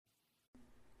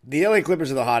The LA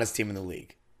Clippers are the hottest team in the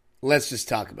league. Let's just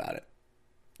talk about it.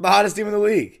 The hottest team in the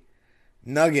league.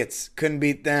 Nuggets couldn't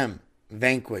beat them.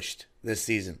 Vanquished this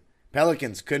season.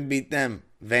 Pelicans couldn't beat them.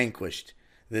 Vanquished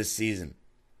this season.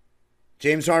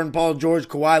 James Harden, Paul George,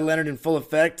 Kawhi Leonard in full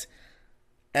effect.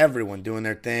 Everyone doing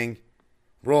their thing.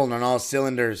 Rolling on all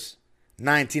cylinders.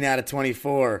 19 out of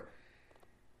 24.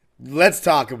 Let's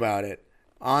talk about it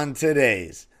on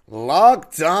today's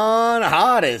Locked On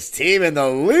Hottest Team in the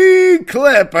League,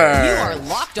 Clippers. You are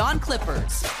Locked On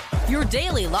Clippers, your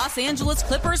daily Los Angeles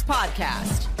Clippers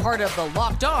podcast. Part of the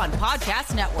Locked On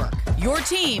Podcast Network, your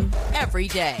team every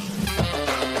day.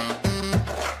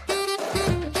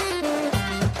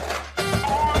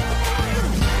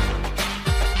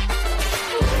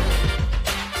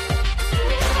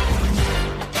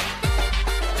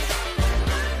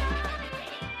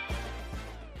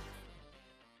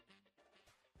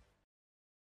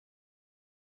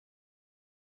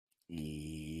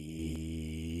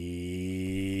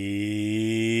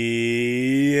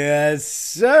 Yes,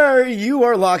 sir. You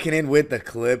are locking in with the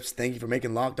Clips. Thank you for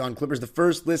making Locked On Clippers the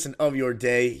first listen of your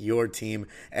day, your team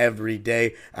every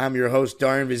day. I'm your host,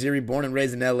 Darian Vaziri, born and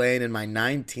raised in LA and in my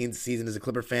 19th season as a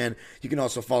Clipper fan. You can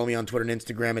also follow me on Twitter and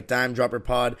Instagram at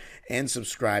DimeDropperPod and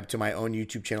subscribe to my own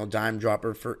YouTube channel, Dime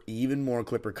Dropper, for even more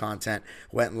Clipper content.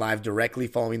 Went live directly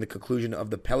following the conclusion of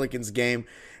the Pelicans game.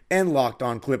 And Locked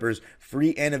On Clippers,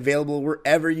 free and available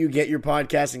wherever you get your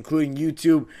podcasts, including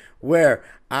YouTube, where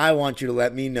I want you to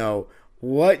let me know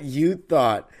what you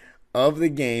thought of the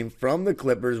game from the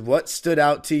Clippers. What stood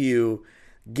out to you?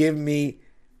 Give me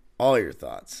all your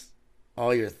thoughts.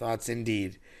 All your thoughts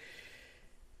indeed.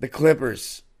 The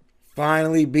Clippers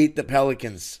finally beat the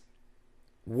Pelicans.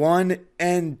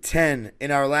 1-10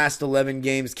 in our last 11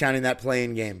 games, counting that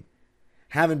play-in game.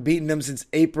 Haven't beaten them since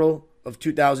April of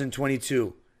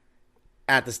 2022.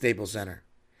 At the Staples Center.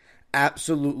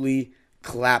 Absolutely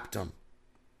clapped them.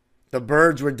 The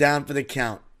Birds were down for the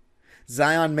count.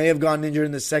 Zion may have gotten injured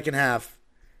in the second half,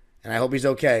 and I hope he's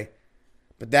okay.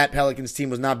 But that Pelicans team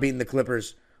was not beating the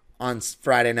Clippers on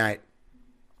Friday night.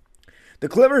 The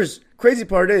Clippers, crazy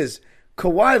part is,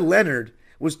 Kawhi Leonard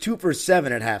was 2 for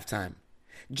 7 at halftime.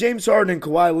 James Harden and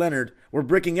Kawhi Leonard were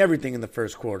bricking everything in the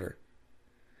first quarter.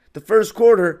 The first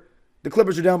quarter, the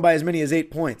Clippers were down by as many as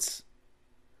 8 points.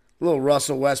 Little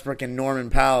Russell Westbrook and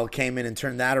Norman Powell came in and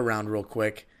turned that around real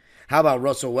quick. How about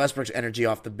Russell Westbrook's energy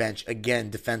off the bench, again,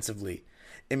 defensively?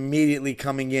 Immediately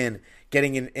coming in,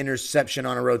 getting an interception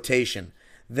on a rotation.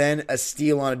 Then a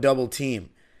steal on a double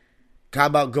team. How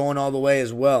about going all the way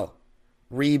as well?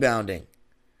 Rebounding.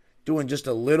 Doing just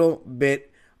a little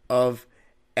bit of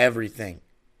everything.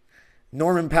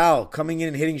 Norman Powell coming in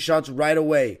and hitting shots right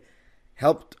away.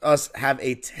 Helped us have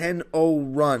a 10-0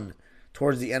 run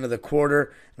towards the end of the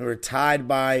quarter. We were tied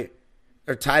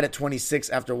at 26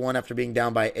 after being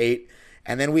down by 8.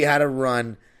 And then we had a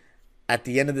run at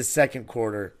the end of the second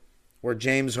quarter where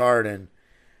James Harden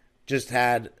just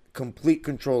had complete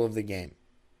control of the game.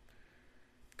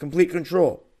 Complete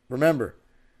control. Remember,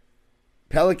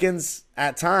 Pelicans,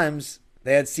 at times,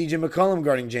 they had CJ McCollum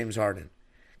guarding James Harden.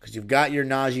 Because you've got your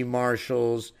Najee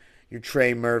Marshalls, your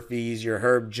Trey Murphys, your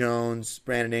Herb Jones,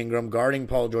 Brandon Ingram guarding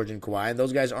Paul George and Kawhi. And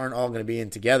those guys aren't all going to be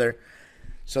in together.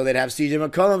 So they'd have CJ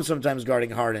McCollum sometimes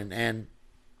guarding Harden. And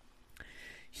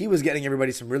he was getting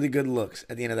everybody some really good looks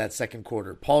at the end of that second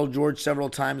quarter. Paul George several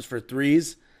times for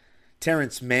threes.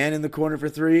 Terrence Mann in the corner for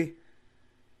 3.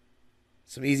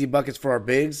 Some easy buckets for our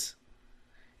bigs.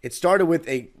 It started with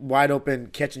a wide open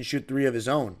catch and shoot 3 of his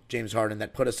own, James Harden,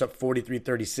 that put us up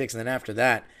 43-36. And then after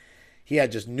that, he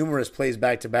had just numerous plays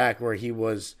back-to-back where he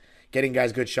was getting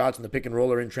guys good shots in the pick and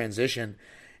roll or in transition.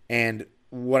 And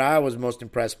what I was most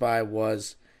impressed by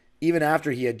was even after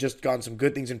he had just gotten some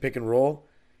good things in pick and roll,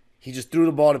 he just threw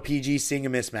the ball to PG seeing a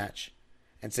mismatch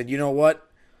and said, you know what?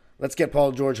 Let's get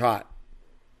Paul George hot.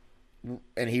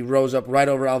 And he rose up right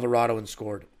over Alvarado and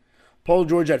scored. Paul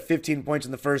George had 15 points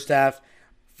in the first half.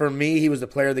 For me, he was the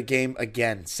player of the game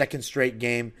again. Second straight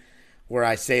game where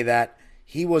I say that.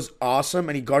 He was awesome,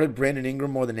 and he guarded Brandon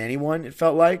Ingram more than anyone, it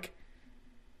felt like.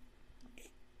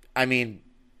 I mean,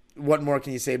 what more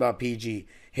can you say about PG?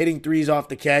 Hitting threes off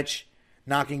the catch,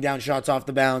 knocking down shots off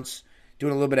the bounce,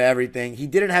 doing a little bit of everything. He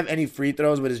didn't have any free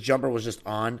throws, but his jumper was just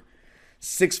on.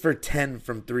 6 for 10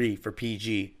 from 3 for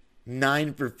PG.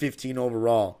 9 for 15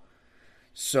 overall.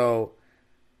 So,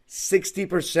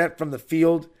 60% from the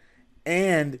field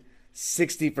and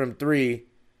 60 from 3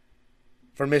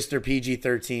 for Mr.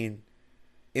 PG-13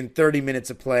 in 30 minutes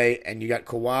of play. And you got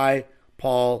Kawhi,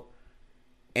 Paul,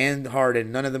 and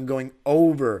Harden, none of them going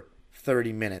over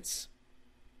 30 minutes.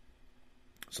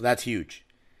 So that's huge.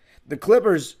 The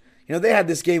Clippers, they had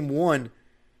this game won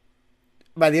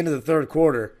by the end of the third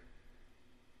quarter,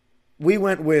 we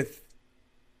went with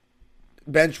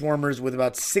bench warmers with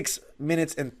about 6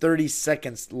 minutes and 30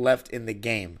 seconds left in the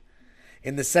game.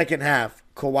 In the second half,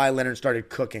 Kawhi Leonard started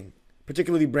cooking,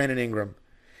 particularly Brandon Ingram.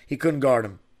 He couldn't guard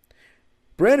him.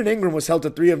 Brandon Ingram was held to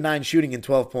 3 of 9 shooting in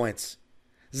 12 points.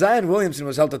 Zion Williamson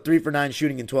was held to 3 for 9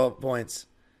 shooting in 12 points.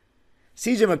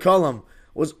 CJ McCollum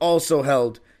was also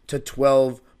held to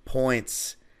 12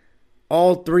 points.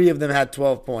 All 3 of them had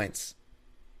 12 points.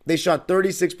 They shot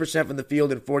 36% from the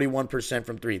field and 41%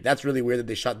 from 3. That's really weird that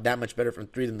they shot that much better from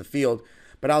 3 than the field.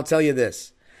 But I'll tell you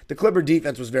this. The Clipper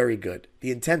defense was very good.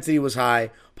 The intensity was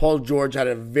high. Paul George had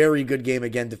a very good game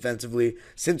again defensively.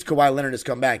 Since Kawhi Leonard has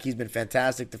come back, he's been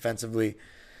fantastic defensively.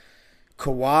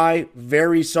 Kawhi,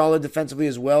 very solid defensively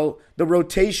as well. The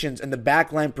rotations and the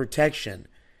backline protection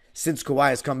since Kawhi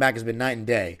has come back has been night and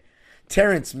day.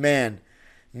 Terrence Mann,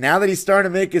 now that he's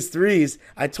starting to make his threes,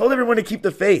 I told everyone to keep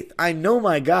the faith. I know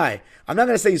my guy. I'm not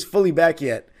going to say he's fully back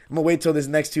yet. I'm going to wait till this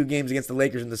next 2 games against the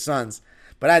Lakers and the Suns.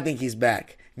 But I think he's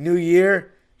back. New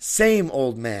year, same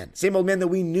old man. Same old man that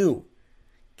we knew.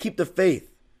 Keep the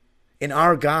faith in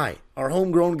our guy, our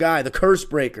homegrown guy, the curse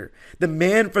breaker, the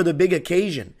man for the big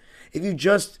occasion. If you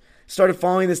just started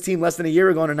following this team less than a year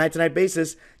ago on a night-to-night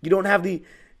basis, you don't have you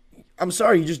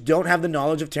just don't have the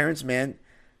knowledge of Terrence Mann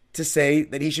to say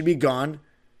that he should be gone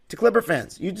to Clipper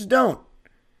fans. You just don't.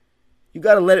 You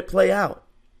got to let it play out.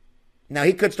 Now,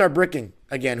 he could start bricking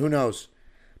again. Who knows?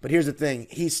 But here's the thing.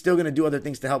 He's still going to do other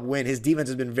things to help win. His defense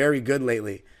has been very good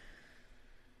lately.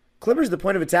 Clippers, the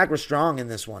point of attack, were strong in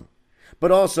this one.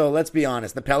 But also, let's be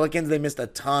honest. The Pelicans, they missed a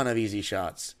ton of easy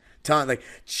shots.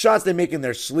 Shots they make in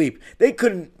their sleep. They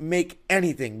couldn't make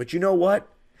anything. But you know what?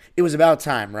 It was about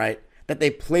time, right? That they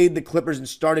played the Clippers and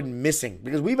started missing.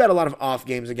 Because we've had a lot of off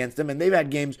games against them, and they've had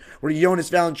games where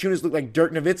Jonas Valanciunas looked like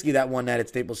Dirk Nowitzki that one night at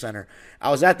Staples Center. I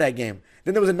was at that game.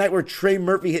 Then there was a night where Trey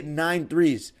Murphy hit 9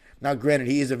 threes. Now, granted,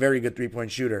 he is a very good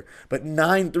three-point shooter, but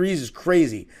 9 threes is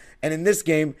crazy. And in this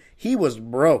game, he was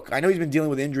broke. I know he's been dealing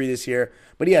with injury this year,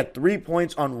 but he had 3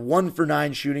 points on 1 for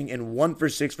 9 shooting and 1 for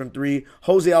 6 from 3.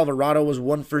 Jose Alvarado was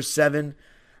 1 for 7.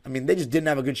 I mean, they just didn't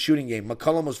have a good shooting game.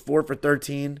 McCollum was 4 for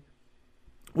 13.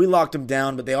 We locked him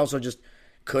down, but they also just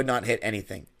could not hit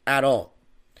anything at all.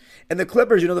 And the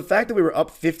Clippers, the fact that we were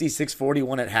up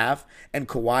 56-41 at half and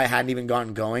Kawhi hadn't even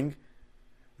gotten going,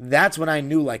 that's when I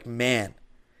knew, man,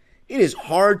 it is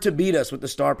hard to beat us with the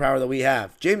star power that we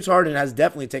have. James Harden has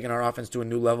definitely taken our offense to a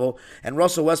new level, and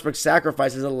Russell Westbrook's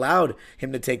sacrifice has allowed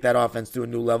him to take that offense to a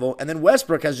new level. And then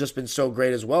Westbrook has just been so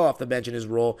great as well off the bench in his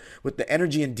role with the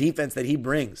energy and defense that he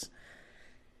brings.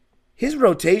 His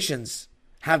rotations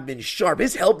have been sharp.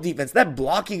 His help defense, that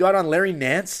block he got on Larry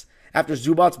Nance after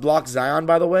Zubats blocked Zion,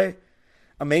 by the way,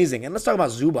 amazing. And let's talk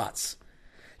about Zubats.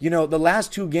 The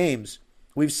last 2 games,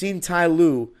 we've seen Ty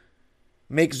Lue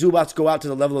make Zubats go out to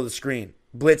the level of the screen,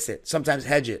 blitz it, sometimes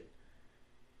hedge it.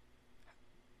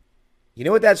 You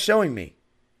know what that's showing me?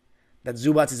 That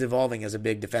Zubats is evolving as a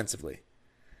big defensively.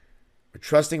 We're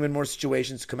trusting him in more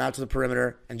situations to come out to the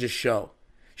perimeter and just show.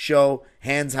 Show,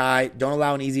 hands high, don't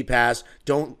allow an easy pass,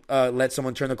 don't let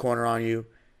someone turn the corner on you.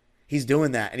 He's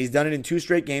doing that, and he's done it in 2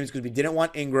 straight games because we didn't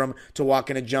want Ingram to walk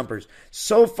into jumpers.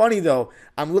 So funny, though.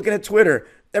 I'm looking at Twitter.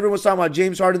 Everyone's talking about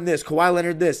James Harden this, Kawhi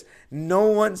Leonard this. No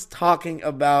one's talking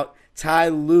about Ty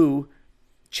Lue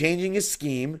changing his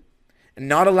scheme and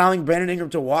not allowing Brandon Ingram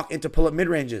to walk into pull-up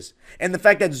mid-ranges. And the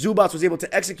fact that Zubats was able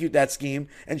to execute that scheme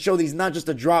and show that he's not just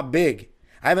a drop big.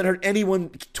 I haven't heard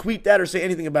anyone tweet that or say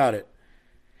anything about it.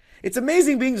 It's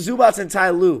amazing being Zubats and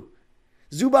Ty Lue.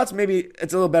 Zubats, maybe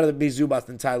it's a little better to be Zubats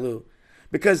than Ty Lue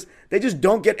because they just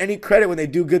don't get any credit when they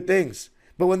do good things.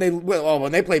 But when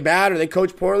they play bad or they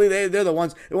coach poorly, they're the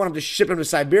ones that want them to ship him to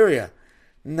Siberia.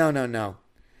 No.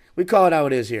 We call it how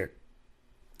it is here.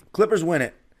 Clippers win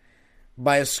it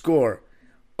by a score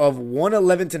of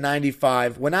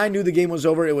 111-95. When I knew the game was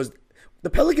over, it was the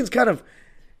Pelicans kind of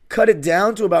cut it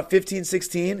down to about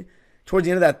 15-16 towards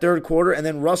the end of that third quarter, and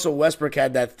then Russell Westbrook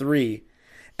had that 3.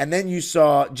 And then you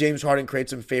saw James Harden create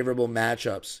some favorable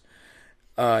matchups.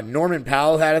 Norman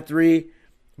Powell had a 3,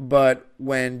 but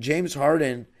when James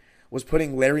Harden was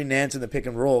putting Larry Nance in the pick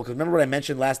and roll, because remember what I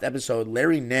mentioned last episode,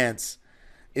 Larry Nance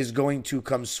is going to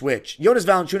come switch. Jonas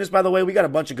Valanciunas, by the way, we got a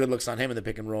bunch of good looks on him in the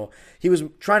pick and roll. He was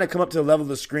trying to come up to the level of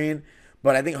the screen,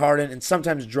 but I think Harden, and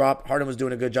sometimes drop, Harden was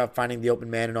doing a good job finding the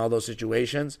open man in all those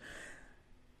situations.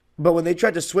 But when they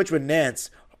tried to switch with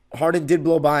Nance, Harden did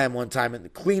blow by him one time,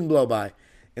 and clean blow by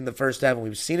in the first half, and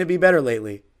we've seen it be better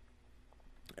lately.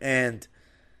 And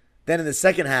then in the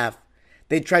second half,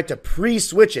 they tried to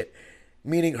pre-switch it,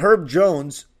 meaning Herb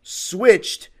Jones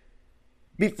switched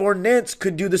before Nance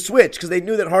could do the switch because they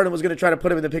knew that Harden was going to try to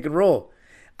put him in the pick and roll.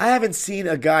 I haven't seen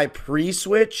a guy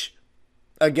pre-switch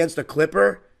against a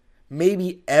Clipper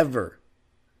maybe ever.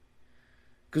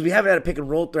 Because we haven't had a pick and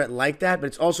roll threat like that, but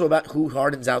it's also about who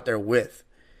Harden's out there with.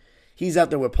 He's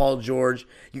out there with Paul George.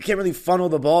 You can't really funnel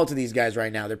the ball to these guys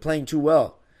right now. They're playing too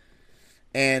well.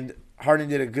 And Harden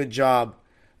did a good job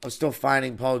of still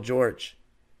finding Paul George,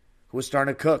 who was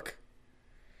starting to cook.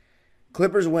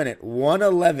 Clippers win it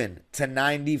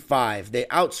 111-95. They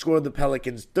outscored the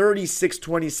Pelicans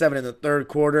 36-27 in the third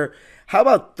quarter. How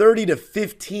about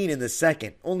 30-15 in the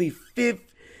second? Only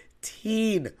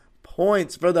 15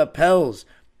 points for the Pels.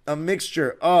 A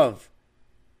mixture of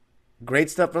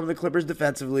great stuff from the Clippers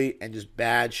defensively and just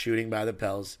bad shooting by the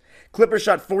Pels. Clippers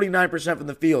shot 49% from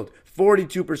the field,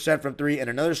 42% from three, and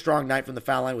another strong night from the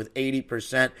foul line with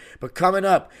 80%. But coming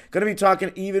up, going to be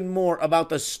talking even more about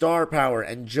the star power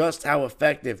and just how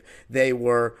effective they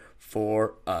were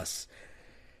for us.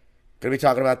 Going to be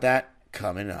talking about that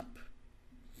coming up.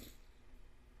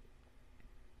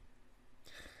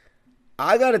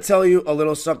 I got to tell you a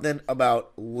little something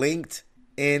about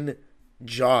LinkedIn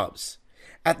Jobs.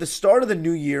 At the start of the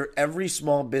new year, every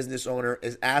small business owner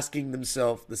is asking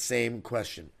themselves the same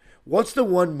question. What's the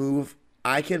one move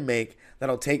I can make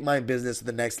that'll take my business to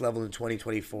the next level in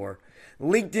 2024?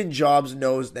 LinkedIn Jobs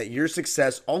knows that your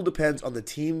success all depends on the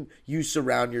team you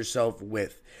surround yourself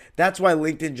with. That's why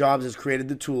LinkedIn Jobs has created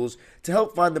the tools to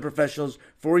help find the professionals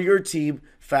for your team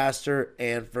faster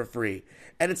and for free.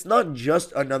 And it's not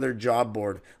just another job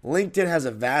board. LinkedIn has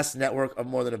a vast network of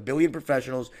more than 1 billion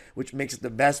professionals, which makes it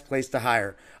the best place to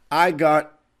hire. I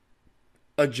got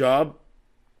a job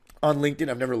on LinkedIn.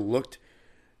 I've never looked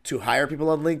to hire people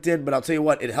on LinkedIn, but I'll tell you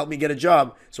what, it helped me get a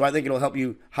job, so I think it'll help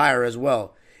you hire as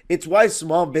well. It's why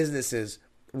small businesses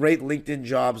rate LinkedIn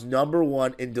Jobs number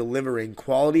one in delivering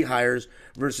quality hires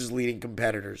versus leading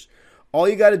competitors. All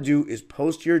you got to do is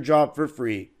post your job for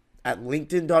free at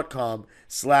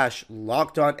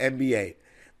linkedin.com/LockedOnNBA.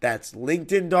 That's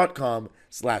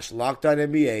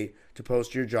linkedin.com/LockedOnNBA to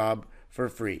post your job for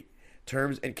free.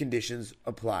 Terms and conditions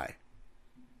apply.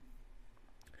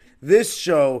 This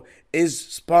show is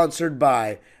sponsored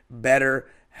by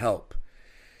BetterHelp.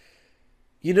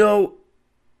 You know,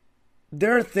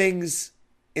 there are things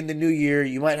in the new year,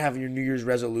 you might have your New Year's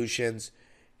resolutions,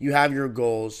 you have your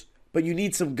goals, but you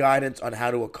need some guidance on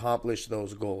how to accomplish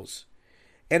those goals.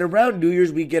 And around New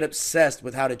Year's, we get obsessed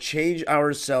with how to change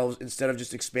ourselves instead of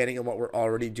just expanding on what we're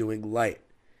already doing light.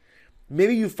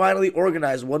 Maybe you finally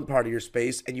organize one part of your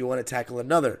space and you want to tackle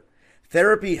another.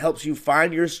 Therapy helps you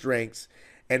find your strengths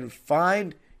and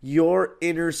find your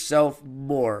inner self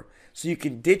more so you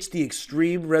can ditch the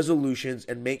extreme resolutions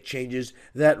and make changes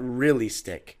that really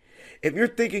stick. If you're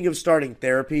thinking of starting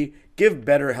therapy, give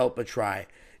BetterHelp a try.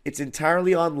 It's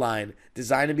entirely online,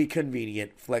 designed to be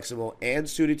convenient, flexible, and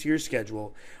suited to your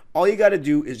schedule. All you got to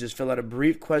do is just fill out a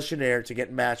brief questionnaire to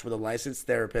get matched with a licensed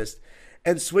therapist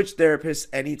and switch therapists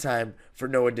anytime for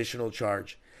no additional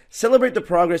charge. Celebrate the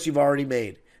progress you've already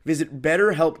made. Visit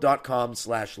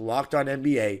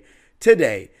BetterHelp.com/LockedOnNBA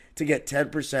today to get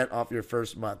 10% off your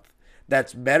first month.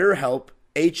 That's BetterHelp,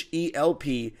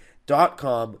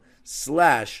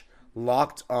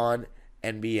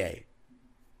 HELP.com/LockedOnNBA.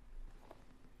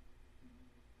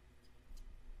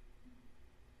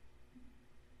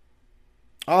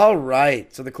 All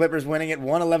right, so the Clippers winning it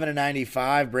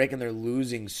 111-95, breaking their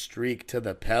losing streak to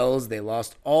the Pels. They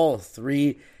lost all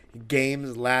 3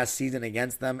 games last season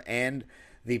against them and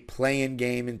the play-in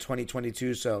game in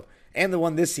 2022, and the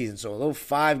one this season. So a little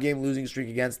 5-game losing streak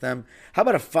against them. How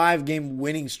about a 5-game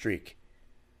winning streak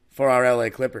for our LA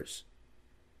Clippers?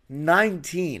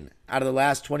 19 out of the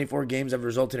last 24 games have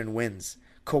resulted in wins.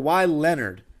 Kawhi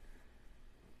Leonard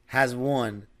has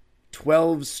won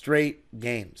 12 straight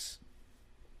games.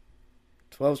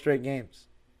 12 straight games.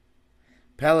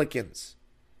 Pelicans,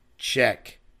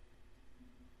 check.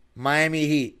 Miami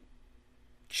Heat,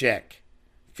 check.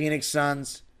 Phoenix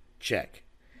Suns, check.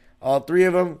 All 3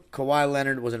 of them, Kawhi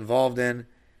Leonard was involved in.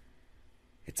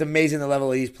 It's amazing the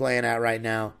level he's playing at right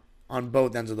now on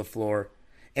both ends of the floor.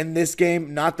 In this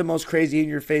game, not the most crazy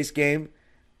in-your-face game,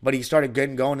 but he started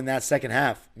getting going in that second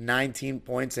half. 19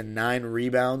 points and 9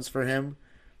 rebounds for him.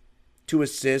 2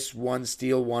 assists, 1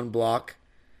 steal, 1 block.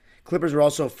 Clippers were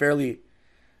also fairly,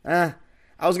 I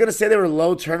was going to say they were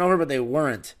low turnover, but they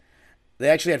weren't. They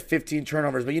actually had 15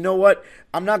 turnovers. But you know what?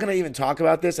 I'm not going to even talk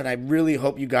about this, and I really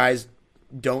hope you guys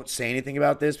don't say anything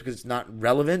about this because it's not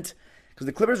relevant. Because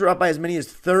the Clippers were up by as many as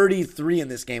 33 in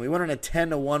this game. We went on a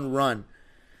 10-1 run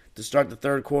to start the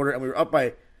third quarter, and we were up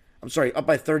by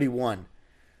 31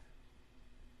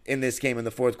 in this game in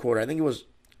the fourth quarter. I think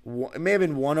it may have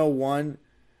been 101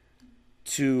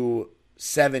 to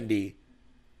 70,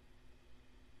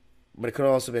 but it could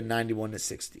have also been 91 to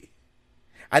 60.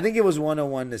 I think it was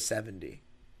 101 to 70.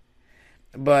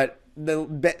 But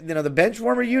the bench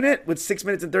warmer unit with 6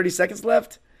 minutes and 30 seconds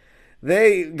left,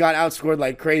 they got outscored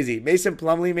like crazy. Mason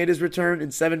Plumlee made his return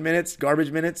in 7 minutes,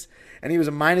 garbage minutes, and he was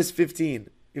a minus 15,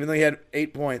 even though he had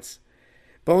 8 points.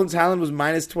 Bones Highland was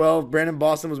minus 12. Brandon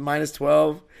Boston was minus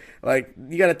 12. Like,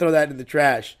 you got to throw that in the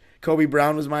trash. Kobe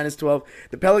Brown was minus 12.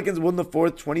 The Pelicans won the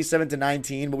fourth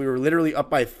 27-19, but we were literally up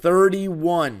by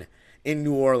 31 in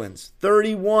New Orleans.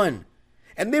 31.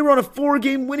 And they were on a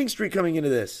 4-game winning streak coming into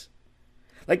this.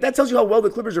 Like, that tells you how well the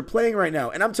Clippers are playing right now.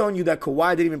 And I'm telling you that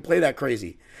Kawhi didn't even play that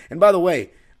crazy. And by the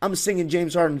way, I'm singing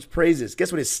James Harden's praises.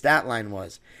 Guess what his stat line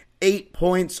was? 8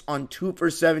 points on 2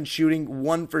 for 7 shooting,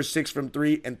 1 for 6 from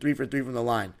 3, and 3 for 3 from the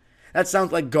line. That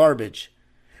sounds like garbage.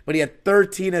 But he had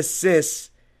 13 assists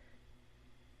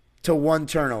to 1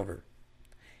 turnover.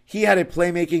 He had a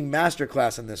playmaking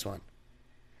masterclass in this one.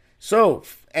 So,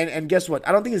 and guess what?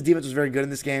 I don't think his defense was very good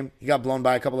in this game. He got blown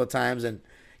by a couple of times, and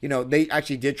they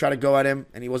actually did try to go at him,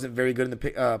 and he wasn't very good in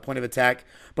the point of attack.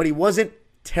 But he wasn't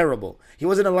terrible. He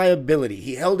wasn't a liability.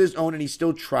 He held his own, and he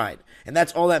still tried. And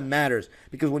that's all that matters,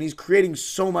 because when he's creating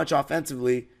so much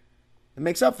offensively, it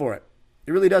makes up for it.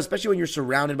 It really does, especially when you're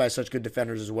surrounded by such good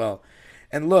defenders as well.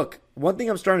 And look, one thing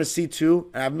I'm starting to see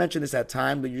too, and I've mentioned this at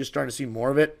times, but you're just starting to see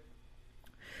more of it.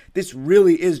 This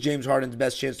really is James Harden's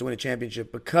best chance to win a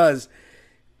championship, because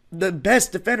the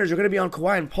best defenders are going to be on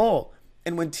Kawhi and Paul.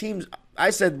 And when teams, I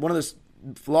said one of the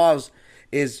flaws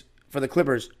is for the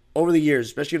Clippers over the years,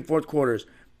 especially in fourth quarters,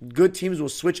 good teams will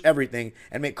switch everything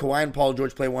and make Kawhi and Paul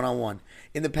George play one-on-one.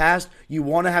 In the past, you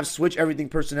want to have switch everything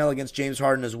personnel against James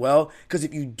Harden as well, because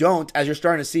if you don't, as you're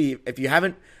starting to see, if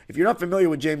you're not familiar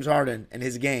with James Harden and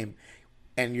his game,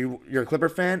 and you're a Clipper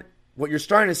fan, what you're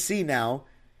starting to see now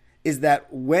is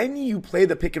that when you play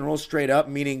the pick and roll straight up,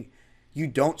 meaning you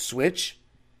don't switch,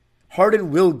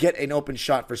 Harden will get an open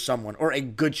shot for someone or a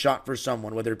good shot for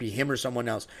someone, whether it be him or someone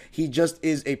else. He just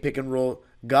is a pick and roll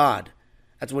god.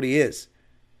 That's what he is.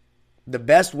 The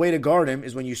best way to guard him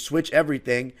is when you switch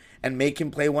everything and make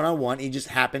him play one-on-one. He just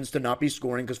happens to not be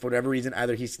scoring because for whatever reason,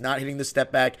 either he's not hitting the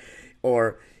step back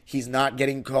or he's not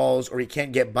getting calls or he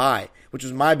can't get by, which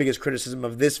was my biggest criticism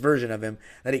of this version of him,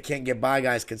 that he can't get by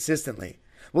guys consistently.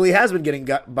 Well, he has been getting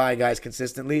by guys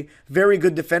consistently. Very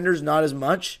good defenders, not as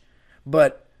much,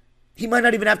 but he might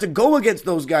not even have to go against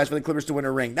those guys for the Clippers to win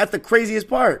a ring. That's the craziest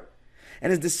part. And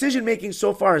his decision-making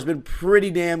so far has been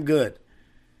pretty damn good.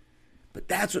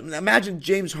 But imagine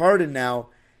James Harden now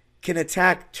can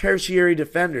attack tertiary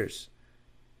defenders.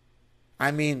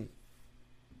 I mean,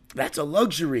 that's a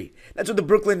luxury. That's what the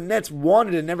Brooklyn Nets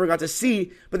wanted and never got to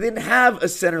see, but they didn't have a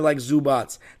center like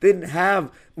Zubats. They didn't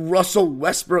have Russell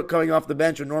Westbrook coming off the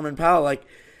bench or Norman Powell. Like,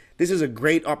 this is a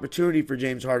great opportunity for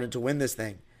James Harden to win this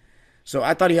thing. So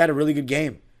I thought he had a really good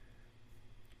game.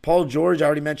 Paul George, I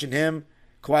already mentioned him.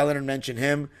 Kawhi Leonard mentioned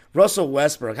him. Russell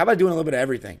Westbrook, how about doing a little bit of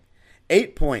everything?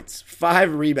 8 points,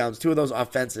 5 rebounds, 2 of those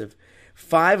offensive,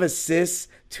 5 assists,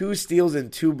 2 steals,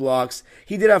 and 2 blocks.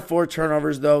 He did have 4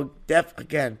 turnovers, though.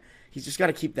 Again, he's just got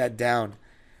to keep that down.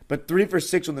 But 3 for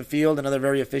 6 on the field, another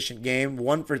very efficient game.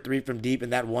 1 for 3 from deep,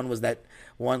 and that one was that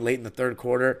one late in the third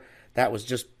quarter. That was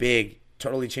just big.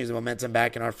 Totally changed the momentum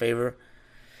back in our favor.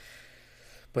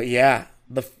 But yeah,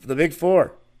 the big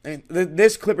four. I mean,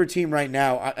 this Clipper team right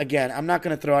now, again, I'm not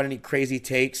going to throw out any crazy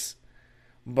takes,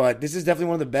 but this is definitely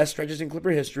one of the best stretches in Clipper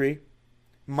history.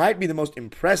 Might be the most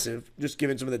impressive, just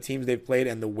given some of the teams they've played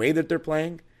and the way that they're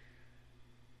playing.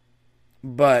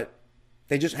 But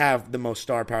they just have the most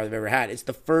star power they've ever had. It's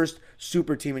the first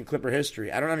super team in Clipper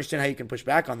history. I don't understand how you can push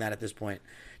back on that at this point.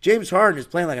 James Harden is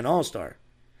playing like an all-star.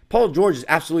 Paul George is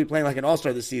absolutely playing like an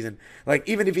all-star this season. Like,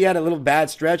 even if he had a little bad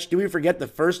stretch, do we forget the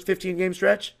first 15-game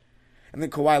stretch? And then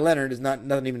Kawhi Leonard is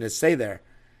nothing even to say there.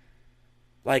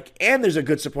 Like, and there's a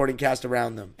good supporting cast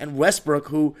around them. And Westbrook,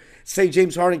 who say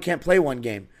James Harden can't play one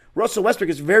game. Russell Westbrook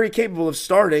is very capable of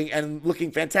starting and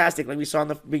looking fantastic like we saw in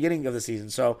the beginning of the season.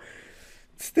 So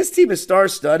this team is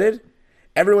star-studded.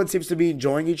 Everyone seems to be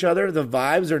enjoying each other. The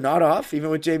vibes are not off. Even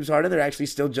with James Harden, they're actually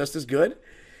still just as good.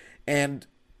 And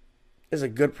there's a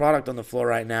good product on the floor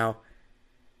right now.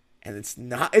 And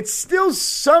it's still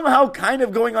somehow kind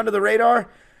of going under the radar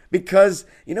because,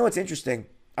 you know what's interesting?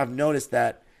 I've noticed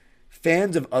that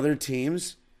fans of other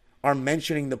teams are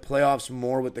mentioning the playoffs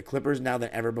more with the Clippers now than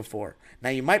ever before. Now,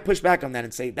 you might push back on that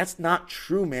and say, that's not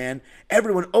true, man.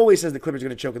 Everyone always says the Clippers are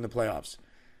going to choke in the playoffs.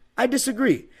 I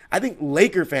disagree. I think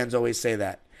Laker fans always say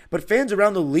that. But fans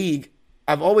around the league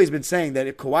have always been saying that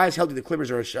if Kawhi is healthy, the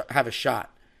Clippers have a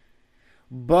shot.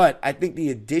 But I think the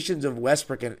additions of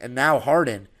Westbrook and now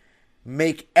Harden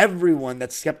make everyone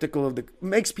that's skeptical of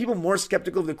makes people more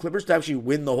skeptical of the Clippers to actually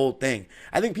win the whole thing.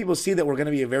 I think people see that we're going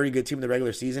to be a very good team in the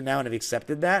regular season now and have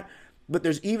accepted that. But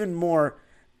there's even more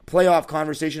playoff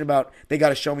conversation about they got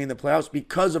to show me in the playoffs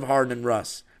because of Harden and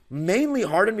Russ. Mainly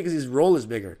Harden because his role is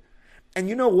bigger. And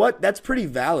you know what? That's pretty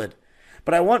valid.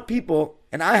 But I want people,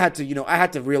 and I had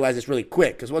to realize this really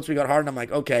quick because once we got Harden, I'm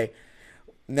like, okay,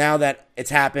 now that it's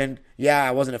happened, yeah,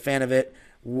 I wasn't a fan of it.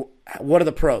 What are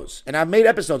the pros? And I've made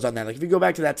episodes on that. Like if you go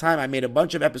back to that time, I made a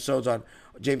bunch of episodes on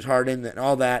James Harden and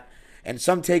all that. And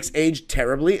some takes aged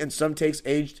terribly and some takes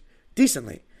aged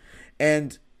decently.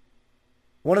 And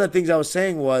one of the things I was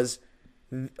saying was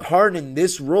Harden in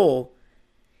this role,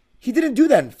 he didn't do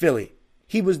that in Philly.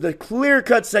 He was the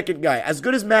clear-cut second guy. As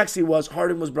good as Maxey was,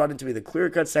 Harden was brought in to be the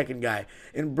clear-cut second guy.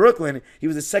 In Brooklyn, he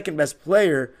was the second-best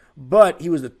player, but he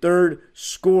was the third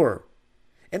scorer.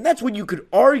 And that's what you could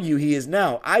argue he is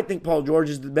now. I think Paul George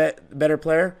is the better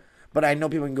player, but I know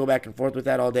people can go back and forth with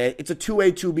that all day. It's a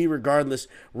 2A, 2B regardless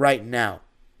right now.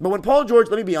 But when Paul George,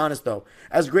 let me be honest though,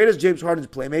 as great as James Harden's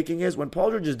playmaking is, when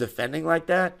Paul George is defending like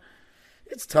that,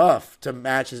 it's tough to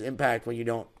match his impact when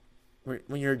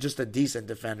you're just a decent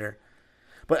defender.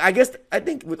 But I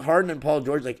think with Harden and Paul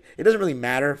George, like it doesn't really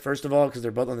matter, first of all, because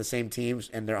they're both on the same teams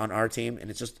and they're on our team. And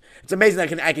it's amazing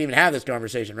that I can even have this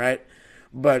conversation, right?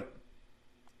 But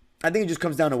I think it just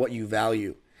comes down to what you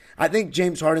value. I think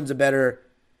James Harden's a better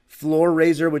floor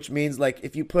raiser, which means like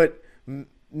if you put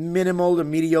minimal to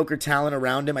mediocre talent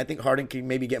around him, I think Harden can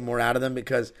maybe get more out of them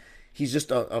because he's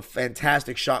just a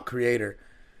fantastic shot creator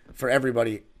for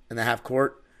everybody in the half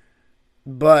court.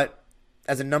 But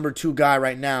as a number 2 guy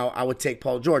right now, I would take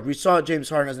Paul George. We saw James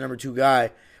Harden as a number 2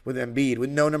 guy with Embiid.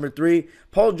 With no number 3,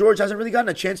 Paul George hasn't really gotten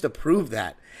a chance to prove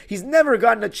that. He's never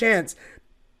gotten a chance,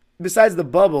 besides the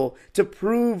bubble, to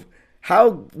prove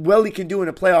how well he can do in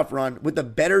a playoff run with a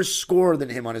better scorer than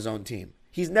him on his own team.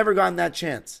 He's never gotten that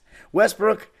chance.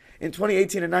 Westbrook in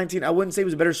 2018 and 19, I wouldn't say he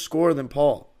was a better scorer than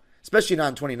Paul, especially not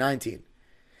in 2019.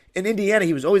 In Indiana,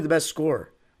 he was always the best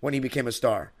scorer when he became a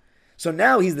star. So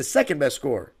now he's the second best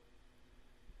scorer.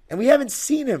 And we haven't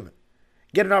seen him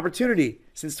get an opportunity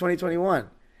since 2021.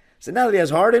 So now that he has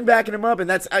Harden backing him up,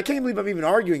 and I can't believe I'm even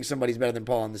arguing somebody's better than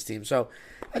Paul on this team. So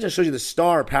that just shows you the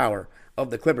star power of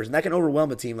the Clippers. And that can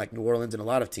overwhelm a team like New Orleans and a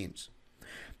lot of teams.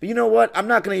 But you know what? I'm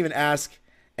not going to even ask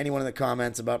anyone in the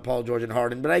comments about Paul George and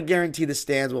Harden, but I guarantee the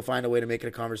stands will find a way to make it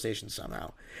a conversation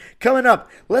somehow. Coming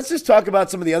up, let's just talk about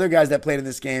some of the other guys that played in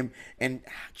this game and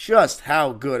just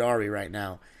how good are we right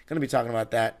now. Going to be talking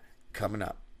about that coming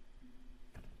up.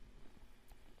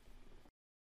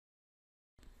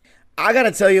 I got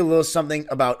to tell you a little something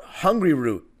about Hungry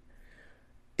Root.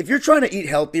 If you're trying to eat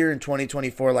healthier in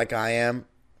 2024 like I am,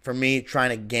 for me, trying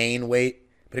to gain weight,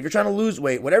 but if you're trying to lose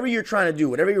weight, whatever you're trying to do,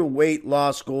 whatever your weight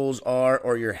loss goals are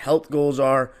or your health goals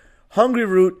are, Hungry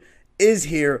Root is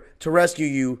here to rescue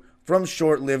you from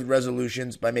short-lived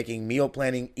resolutions by making meal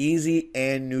planning easy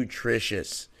and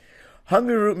nutritious.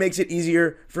 Hungry Root makes it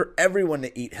easier for everyone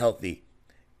to eat healthy.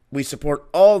 We support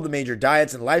all the major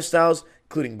diets and lifestyles,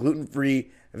 including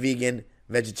gluten-free, vegan,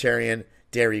 vegetarian,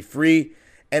 dairy-free,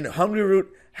 and Hungry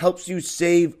Root helps you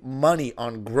save money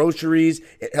on groceries.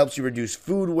 It helps you reduce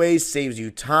food waste, saves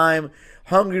you time.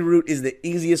 Hungry Root is the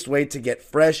easiest way to get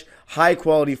fresh,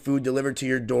 high-quality food delivered to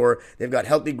your door. They've got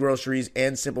healthy groceries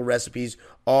and simple recipes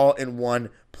all in one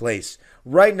place.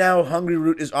 Right now, Hungry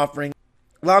Root is offering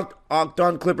Locked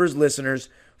On Clippers listeners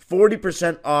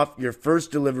 40% off your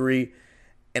first delivery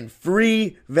and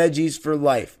free veggies for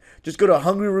life. Just go to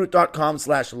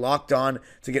hungryroot.com/lockedon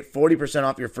to get 40%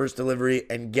 off your first delivery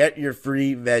and get your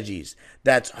free veggies.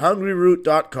 That's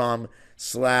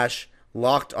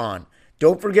hungryroot.com/lockedon.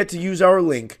 Don't forget to use our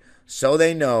link so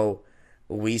they know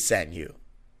we sent you.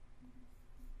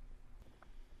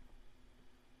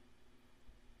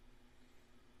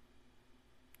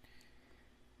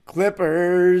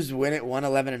 Clippers win it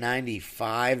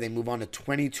 111-95. They move on to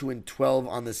 22-12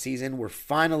 on the season. We're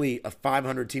finally a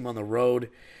 500 team on the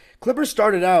road. Clippers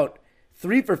started out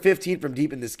 3 for 15 from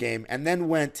deep in this game and then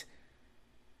went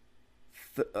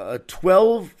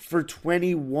 12 for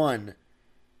 21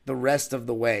 the rest of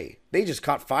the way. They just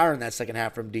caught fire in that second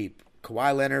half from deep.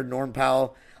 Kawhi Leonard, Norm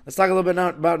Powell. Let's talk a little bit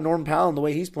about Norm Powell and the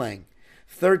way he's playing.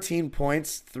 13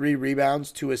 points, 3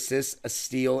 rebounds, 2 assists, a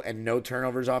steal, and no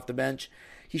turnovers off the bench.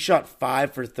 He shot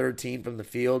 5 for 13 from the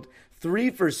field, 3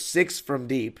 for 6 from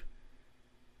deep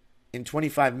in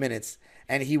 25 minutes,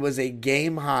 and he was a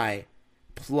game high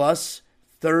plus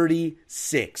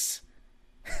 36.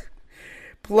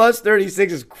 Plus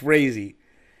 36 is crazy.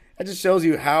 That just shows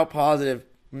you how positive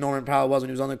Norman Powell was when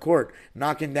he was on the court.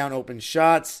 Knocking down open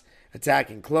shots,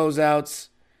 attacking closeouts.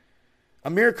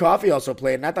 Amir Coffey also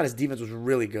played, and I thought his defense was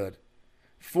really good.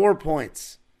 4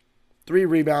 points, 3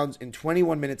 rebounds in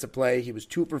 21 minutes of play. He was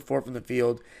 2 for 4 from the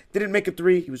field. Didn't make a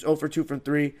 3. He was 0 for 2 from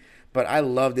 3. But I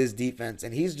loved his defense,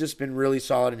 and he's just been really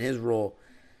solid in his role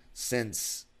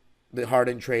since the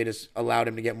Harden trade has allowed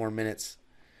him to get more minutes.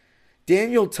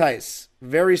 Daniel Theis,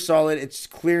 very solid. It's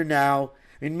clear now.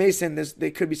 I mean, Mason,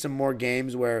 there could be some more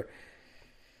games where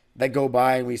that go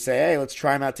by and we say, hey, let's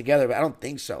try them out together. But I don't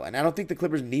think so. And I don't think the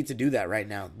Clippers need to do that right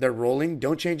now. They're rolling.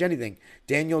 Don't change anything.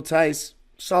 Daniel Theis,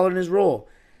 solid in his role.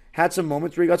 Had some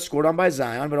moments where he got scored on by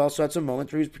Zion, but also had some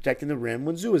moments where he was protecting the rim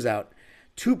when Zoo was out.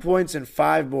 2 points and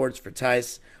 5 boards for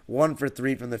Theis. 1 for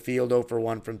 3 from the field, 0 for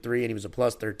 1 from 3, and he was a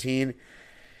plus 13.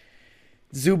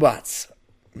 Zubats,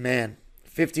 man,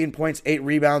 15 points, 8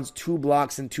 rebounds, 2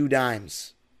 blocks, and 2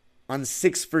 dimes. On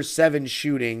 6 for 7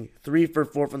 shooting, 3 for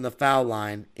 4 from the foul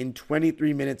line in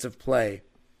 23 minutes of play.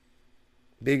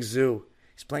 Big Zoo.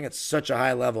 He's playing at such a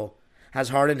high level. Has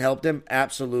Harden helped him?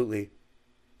 Absolutely.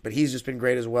 But he's just been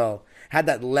great as well. Had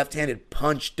that left-handed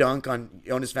punch dunk on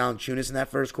Jonas Valanciunas in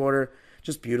that first quarter.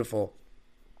 Just beautiful.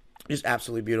 Just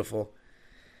absolutely beautiful.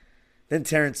 Then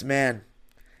Terrence Mann.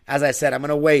 As I said, I'm going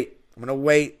to wait. I'm going to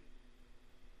wait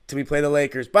till we play the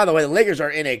Lakers. By the way, the Lakers are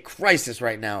in a crisis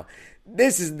right now.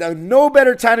 This is no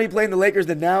better time to be playing the Lakers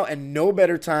than now, and no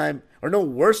better time, or no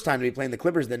worse time to be playing the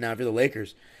Clippers than now if you're the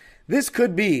Lakers. This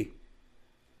could be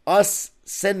us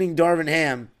sending Darvin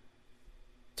Ham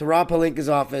to Rob Pelinka's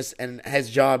office and his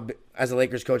job as a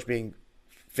Lakers coach being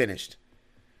finished.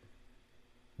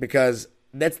 Because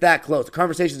that's that close. The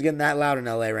conversation's getting that loud in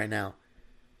LA right now.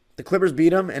 The Clippers beat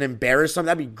them and embarrass them.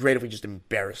 That'd be great if we just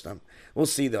embarrassed them. We'll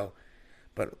see, though.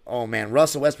 But, oh, man,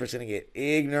 Russell Westbrook's going to get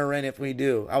ignorant if we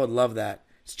do. I would love that.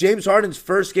 It's James Harden's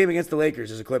first game against the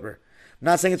Lakers as a Clipper. I'm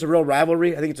not saying it's a real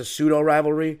rivalry. I think it's a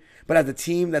pseudo-rivalry. But as a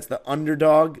team that's the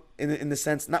underdog in the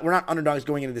sense, we're not underdogs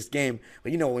going into this game,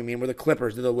 but you know what we mean. We're the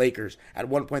Clippers. They're the Lakers. At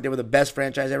one point, they were the best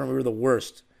franchise ever, and we were the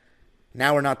worst.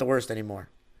 Now we're not the worst anymore.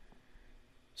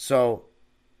 So,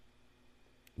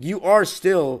 you are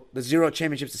still the 0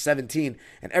 championships to 17,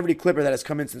 and every Clipper that has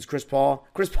come in since Chris Paul,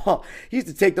 he used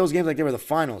to take those games like they were the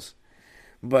finals.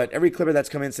 But every Clipper that's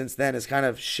come in since then has kind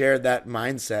of shared that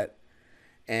mindset,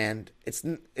 and it's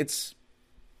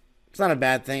not a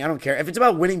bad thing. I don't care. If it's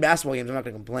about winning basketball games, I'm not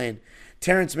going to complain.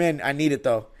 Terrence Mann, I need it,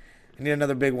 though. I need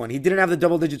another big one. He didn't have the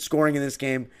double-digit scoring in this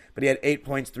game, but he had 8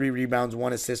 points, 3 rebounds,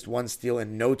 1 assist, 1 steal,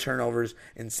 and no turnovers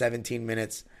in 17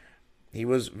 minutes. He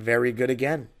was very good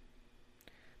again.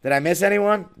 Did I miss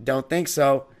anyone? Don't think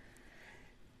so.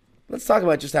 Let's talk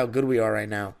about just how good we are right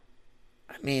now.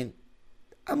 I mean,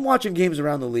 I'm watching games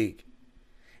around the league,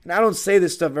 and I don't say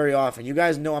this stuff very often. You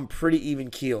guys know I'm pretty even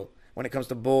keel when it comes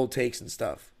to bold takes and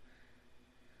stuff.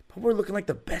 But we're looking like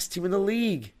the best team in the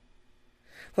league.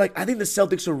 Like, I think the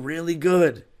Celtics are really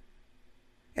good.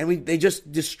 And they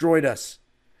just destroyed us.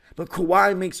 But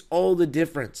Kawhi makes all the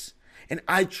difference. And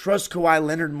I trust Kawhi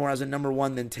Leonard more as a number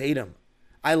one than Tatum.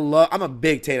 I'm a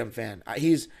big Tatum fan. He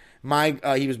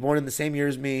was born in the same year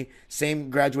as me, same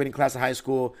graduating class of high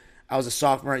school. I was a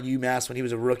sophomore at UMass when he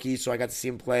was a rookie, so I got to see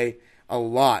him play a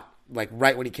lot, like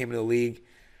right when he came into the league.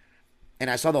 And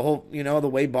I saw the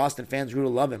way Boston fans grew to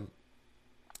love him.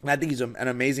 And I think he's an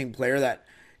amazing player that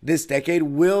this decade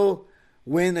will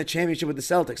win a championship with the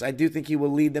Celtics. I do think he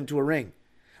will lead them to a ring.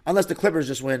 Unless the Clippers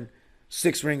just win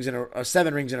 7 rings in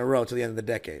a row to the end of the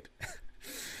decade.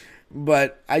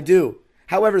 But I do.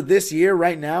 However, this year,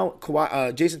 right now,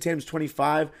 Jason Tatum's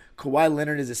 25. Kawhi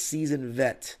Leonard is a seasoned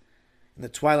vet in the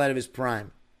twilight of his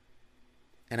prime.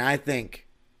 And I think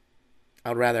I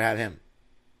would rather have him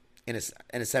in a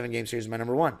 7-game series as my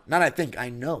number one. Not I think, I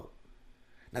know.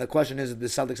 Now, the question is if the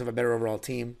Celtics have a better overall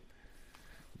team.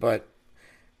 But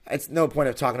it's no point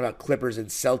of talking about Clippers and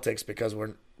Celtics because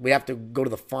we have to go to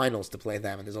the finals to play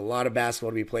them. And there's a lot of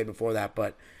basketball to be played before that.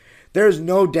 But there's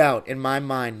no doubt in my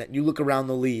mind that you look around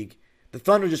the league, the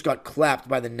Thunder just got clapped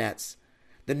by the Nets.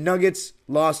 The Nuggets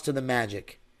lost to the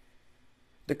Magic.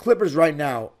 The Clippers right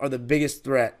now are the biggest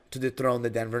threat to dethrone the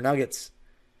Denver Nuggets.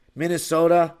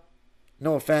 Minnesota,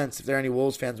 no offense if there are any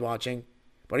Wolves fans watching,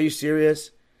 but are you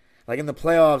serious? Like in the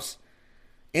playoffs,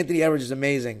 Anthony Edwards is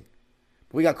amazing.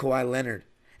 But we got Kawhi Leonard.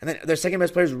 And then their second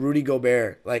best player is Rudy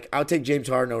Gobert. Like, I would take James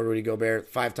Harden over Rudy Gobert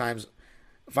 5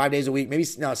 days a week.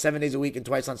 7 days a week and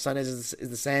twice on Sundays is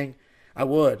the saying. I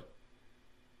would.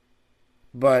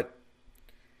 But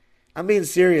I'm being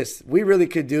serious. We really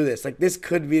could do this. Like, this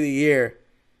could be the year.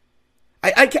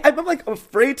 I'm like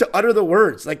afraid to utter the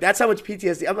words. Like, that's how much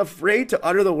PTSD. I'm afraid to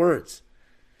utter the words.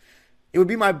 It would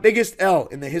be my biggest L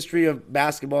in the history of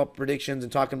basketball predictions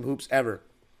and talking hoops ever.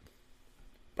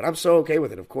 But I'm so okay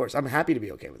with it, of course. I'm happy to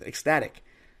be okay with it. Ecstatic.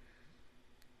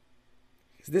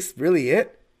 Is this really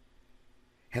it?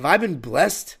 Have I been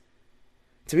blessed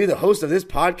to be the host of this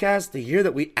podcast, to hear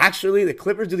that the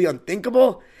Clippers do the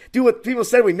unthinkable, do what people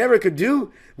said we never could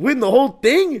do, win the whole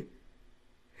thing?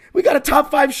 We got a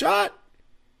top 5 shot.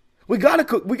 We got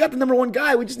the number 1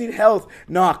 guy. We just need health.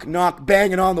 Knock,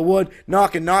 banging on the wood,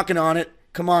 knocking on it.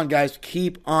 Come on, guys,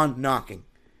 keep on knocking.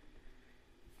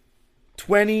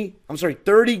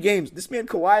 30 games. This man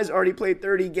Kawhi's already played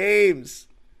 30 games.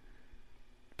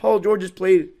 Paul George has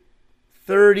played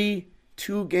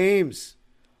 32 games.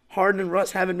 Harden and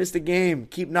Russ haven't missed a game.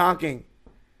 Keep knocking.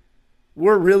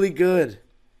 We're really good.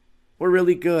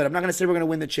 I'm not going to say we're going to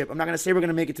win the chip. I'm not going to say we're going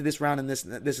to make it to this round and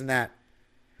this and that.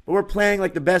 But we're playing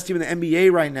like the best team in the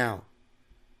NBA right now.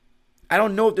 I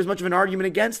don't know if there's much of an argument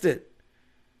against it.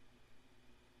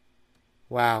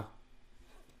 Wow.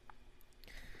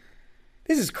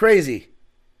 This is crazy.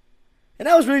 And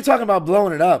I was really talking about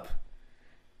blowing it up.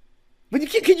 But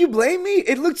can you blame me?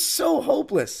 It looked so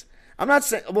hopeless. I'm not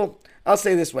saying, well, I'll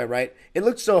say it this way, right? It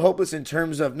looked so hopeless in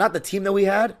terms of not the team that we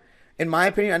had. In my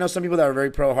opinion, I know some people that are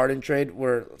very pro Harden trade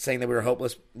were saying that we were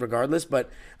hopeless regardless, but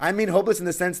I mean hopeless in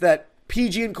the sense that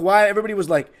PG and Kawhi, everybody was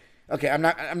like, okay, I'm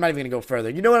not even going to go further.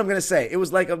 You know what I'm going to say? It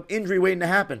was like an injury waiting to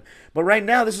happen. But right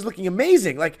now, this is looking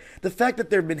amazing. Like the fact that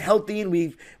they've been healthy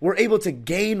and we're able to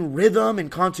gain rhythm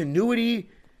and continuity,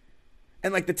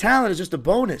 and like the talent is just a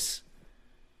bonus.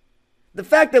 The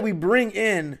fact that we bring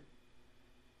in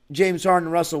James Harden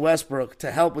and Russell Westbrook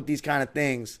to help with these kind of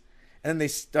things, and then they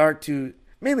start to,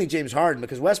 mainly James Harden,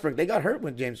 because Westbrook, they got hurt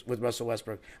with Russell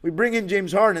Westbrook. We bring in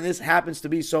James Harden, and this happens to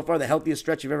be so far the healthiest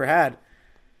stretch you've ever had.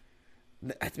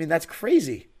 I mean, that's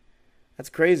crazy. That's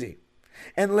crazy.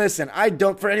 And listen,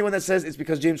 for anyone that says it's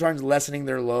because James Harden's lessening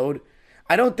their load,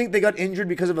 I don't think they got injured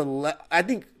because of I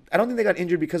don't think they got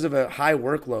injured because of a high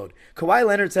workload. Kawhi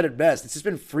Leonard said it best. It's just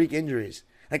been freak injuries.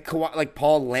 Like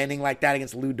Paul landing like that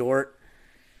against Lou Dort.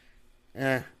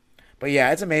 But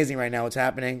yeah, it's amazing right now what's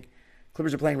happening.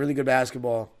 Clippers are playing really good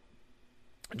basketball.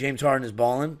 James Harden is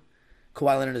balling.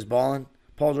 Kawhi Leonard is balling.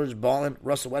 Paul George is balling.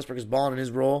 Russell Westbrook is balling in his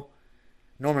role.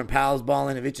 Norman Powell is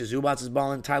balling. Ivica Zubac is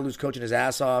balling. Ty Lue's coaching his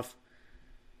ass off.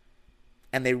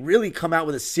 And they really come out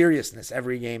with a seriousness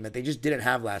every game that they just didn't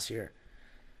have last year.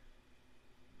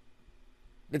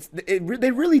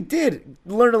 They really did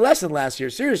learn a lesson last year,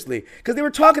 seriously. Because they were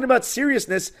talking about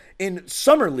seriousness in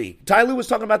Summer League. Ty Lue was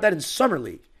talking about that in Summer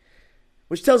League.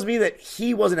 Which tells me that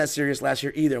he wasn't as serious last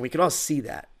year either. And we could all see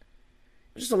that.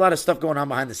 There's just a lot of stuff going on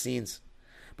behind the scenes.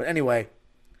 But anyway,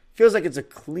 feels like it's a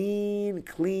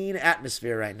clean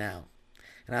atmosphere right now.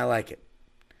 And I like it.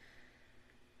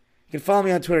 You can follow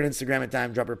me on Twitter and Instagram at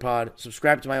DimeDropperPod.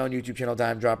 Subscribe to my own YouTube channel,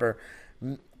 Dime Dropper,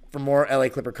 for more LA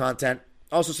Clipper content.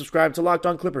 Also, subscribe to Locked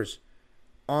On Clippers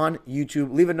on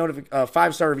YouTube. Leave a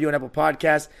 5-star review on Apple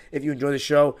Podcasts if you enjoy the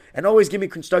show. And always give me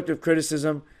constructive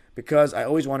criticism because I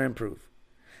always want to improve.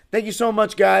 Thank you so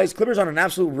much, guys. Clippers on an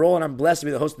absolute roll, and I'm blessed to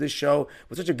be the host of this show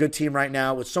with such a good team right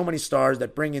now, with so many stars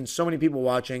that bring in so many people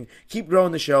watching. Keep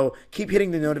growing the show. Keep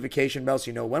hitting the notification bell so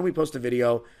you know when we post a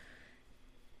video.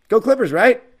 Go Clippers,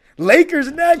 right?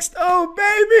 Lakers next. Oh,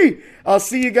 baby. I'll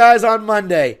see you guys on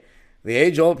Monday. The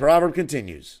age-old proverb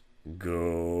continues. Go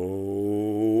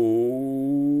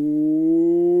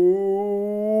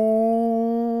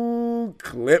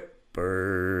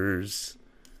Clippers.